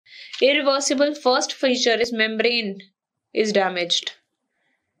Irreversible, first feature is membrane is damaged.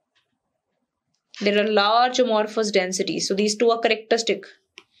 There are large amorphous densities. So these two are characteristic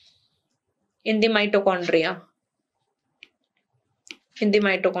in the mitochondria.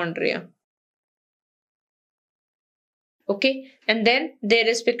 Okay, and then there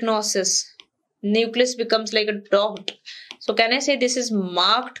is pyknosis. Nucleus becomes like a dot. So can I say this is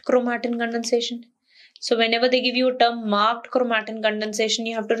marked chromatin condensation? So whenever they give you a term marked chromatin condensation,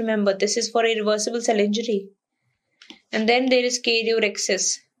 you have to remember this is for irreversible cell injury. And then there is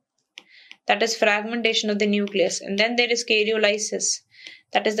karyorrhectic, that is fragmentation of the nucleus. And then there is karyolysis,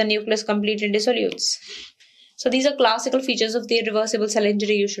 that is the nucleus completely dissolutes. So these are classical features of the irreversible cell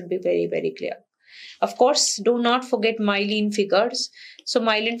injury. You should be very, very clear. Of course, do not forget myelin figures. So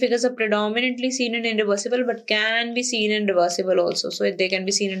myelin figures are predominantly seen in irreversible but can be seen in reversible also. So they can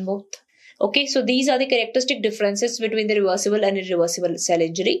be seen in both. Okay, so these are the characteristic differences between the reversible and irreversible cell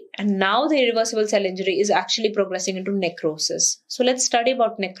injury. And now the irreversible cell injury is actually progressing into necrosis. So let's study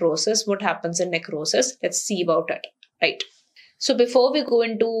about necrosis. What happens in necrosis? Let's see about it. Right. So before we go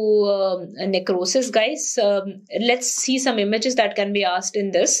into necrosis, guys, let's see some images that can be asked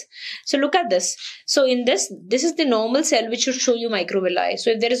in this. So look at this. So in this is the normal cell which should show you microvilli. So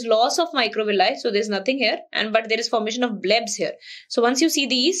if there is loss of microvilli, so there's nothing here, but there is formation of blebs here. So once you see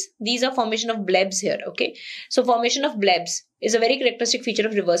these are formation of blebs here. Okay. So formation of blebs is a very characteristic feature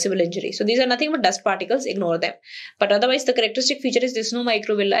of reversible injury. So these are nothing but dust particles, ignore them. But otherwise the characteristic feature is there's no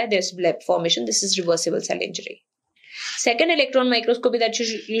microvilli, there's bleb formation. This is reversible cell injury. Second electron microscopy that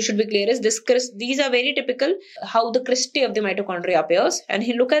you should be clear is this. These are very typical how the cristae of the mitochondria appears. And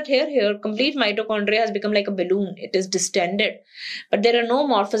look at here complete mitochondria has become like a balloon. It is distended, but there are no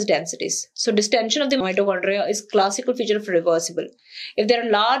amorphous densities. So distension of the mitochondria is classical feature of reversible. If there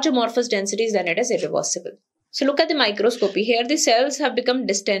are large amorphous densities, then it is irreversible. So look at the microscopy. Here the cells have become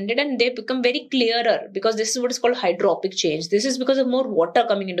distended and they become very clearer because this is what is called hydropic change. This is because of more water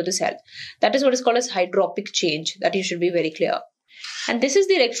coming into the cell. That is what is called as hydropic change. That you should be very clear. And this is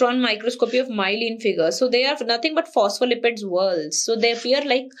the electron microscopy of myelin figures. So they are nothing but phospholipids whorls. So they appear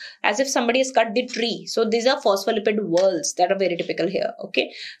like as if somebody has cut the tree. So these are phospholipid whorls that are very typical here.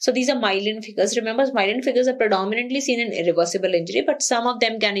 Okay. So these are myelin figures. Remember, myelin figures are predominantly seen in irreversible injury, but some of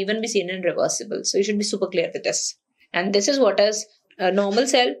them can even be seen in reversible. So you should be super clear with this. And this is what is a normal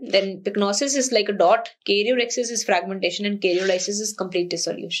cell. Then pyknosis is like a dot, karyorrhectic is fragmentation, and karyolysis is complete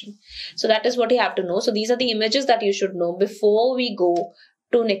dissolution. So that is what you have to know. So these are the images that you should know before we go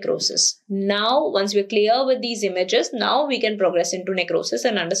to necrosis. Now, once we're clear with these images, now we can progress into necrosis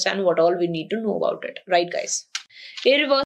and understand what all we need to know about it. Right, guys? Irreversible